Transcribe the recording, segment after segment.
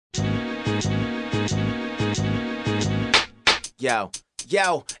Yo,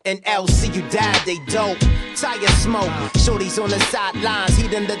 and LC, you died, they dope. Tire smoke, shorties on the sidelines,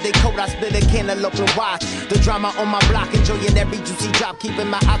 heat under their coat, I spit a cantaloupe and watch the drama on my block, enjoying every juicy drop, keeping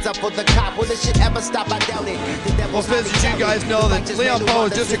my eyes up for the cop. Will this shit ever stop? I doubt it. Well, Fizz, as you guys know, that Leon Powe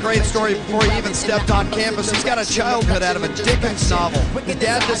is just a great story before he even stepped on campus. He's got a childhood out of a Dickens novel. His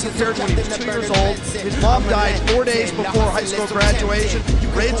dad disappeared when he was 2 years old. His mom died 4 days before high school graduation.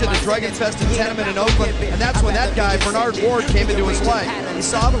 Raised in a drug-infested tenement in Oakland, and that's when that guy, Bernard Ward, came into his life. He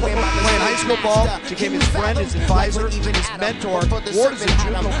saw him playing high school ball, became his friend, his advisor, his mentor. Ward is a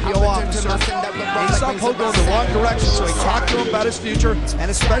juvenile PO officer, and he saw Powe go in the wrong direction, so he talked to him about his future, and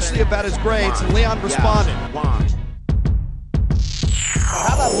especially about his grades, and Leon responded.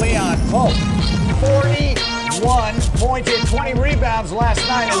 How about Leon Powe? 41 points, he had 20 rebounds last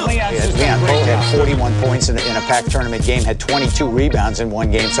night, and Leon Powe had 41 points in a packed tournament game, had 22 rebounds in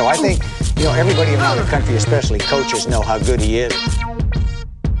one game. So I think, everybody around the country, especially coaches, know how good he is.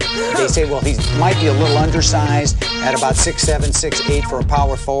 They say, well, he might be a little undersized at about 6'7", 6'8" for a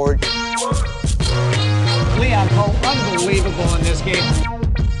power forward. Leon Powe, unbelievable in this game.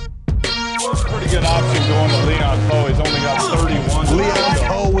 Pretty good option going to Leon Powe. He's only got 31. Leon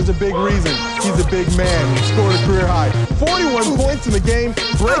Powe was a big reason. He's a big man. He scored a career high. 41 points in the game,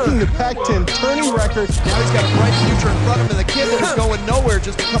 breaking the Pac-10 tourney record. Now he's got a bright future in front of him, and the kid that was going nowhere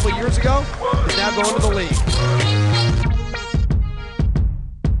just a couple years ago is now going to the league.